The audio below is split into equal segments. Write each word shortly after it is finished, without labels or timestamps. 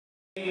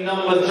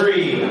Number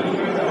 3,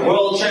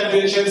 World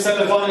Championship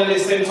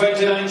semi-finalist in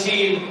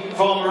 2019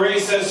 from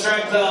Racer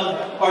Strength,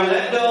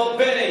 Orlando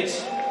Bennett.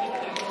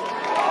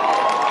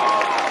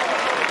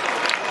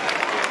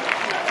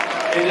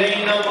 In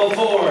lane number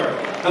 4,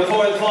 the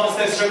 4th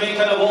fastest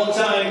Jamaican of all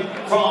time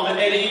from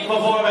Elite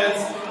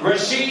Performance,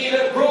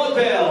 Rasheed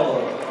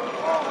Broadbell.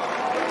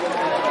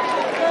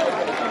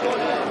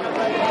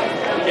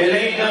 In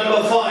lane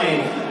number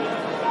 5,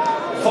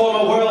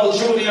 former World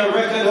Junior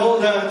record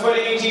holder,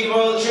 2018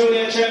 World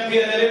Junior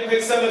Champion,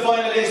 Olympic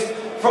semi-finalist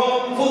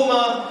from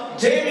Puma,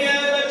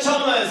 Damion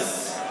Thomas.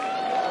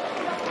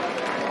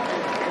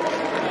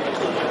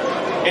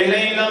 In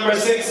lane number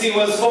 6, he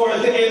was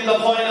 4th in the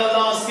final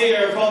last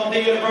year from the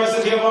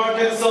University of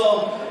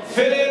Arkansas,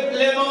 Philllip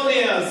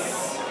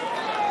Lemonious.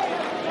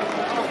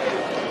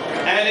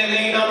 And in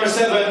lane number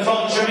 7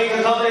 from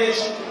Jamaica College,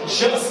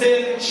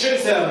 Justin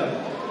Chisholm.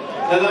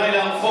 The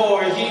lineup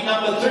for heat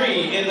number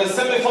 3 in the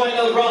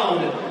semi-final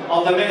round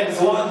of the men's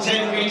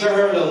 110-meter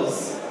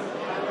hurdles.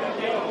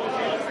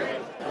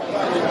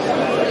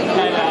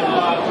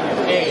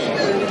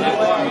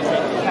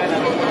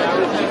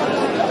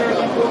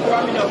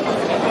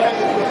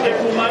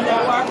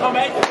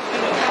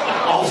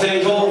 Off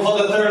they go for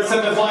the 3rd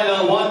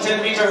semi-final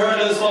 110-meter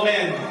hurdles for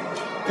men.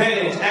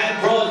 Bennett and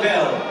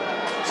Broadbell.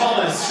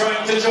 Thomas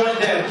trying to join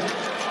them.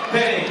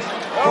 Bennett,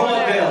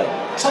 Broadbell,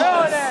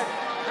 Thomas.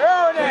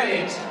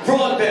 Bennett,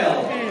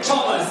 Broadbell,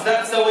 Thomas,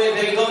 that's the way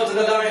they go to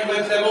the line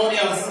with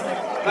Lemonious.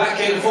 Back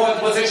in 4th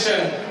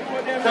position,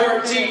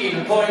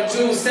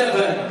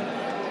 13.27.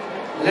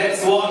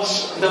 Let's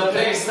watch the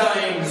place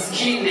times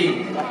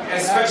keenly,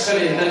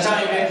 especially the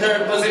time in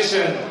 3rd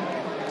position,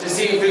 to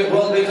see if it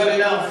will be good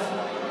enough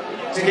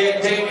to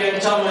get Damion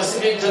Thomas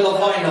into the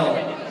final.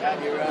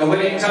 The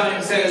winning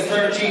time says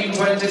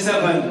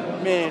 13.27.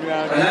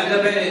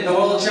 Orlando Bennett, the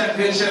World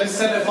Championship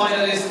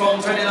semi-finalist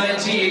from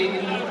 2019.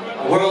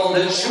 World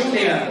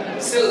Junior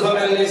silver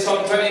medalist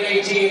from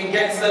 2018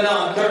 gets the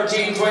nod,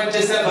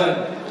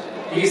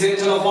 13.27. He's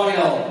into the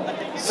final.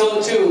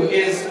 So too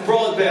is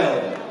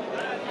Broadbell,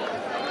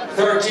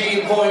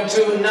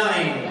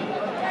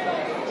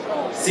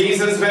 13.29.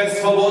 Season's best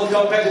for both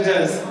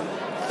competitors,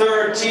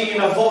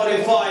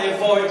 13.45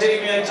 for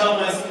Damion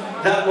Thomas.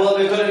 That will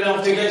be good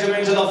enough to get him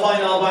into the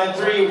final by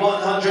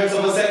 3/100ths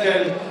of a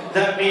second.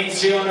 That means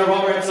Giano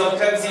Roberts of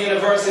Clemson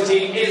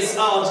University is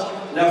out.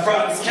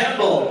 Lafranz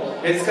Campbell,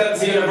 his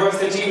Clemson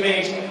University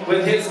teammate,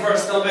 with his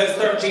personal best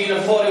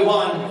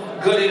 13.41,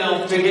 good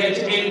enough to get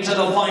into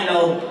the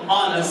final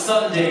on a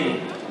Sunday.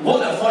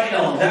 What a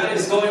final that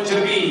is going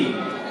to be.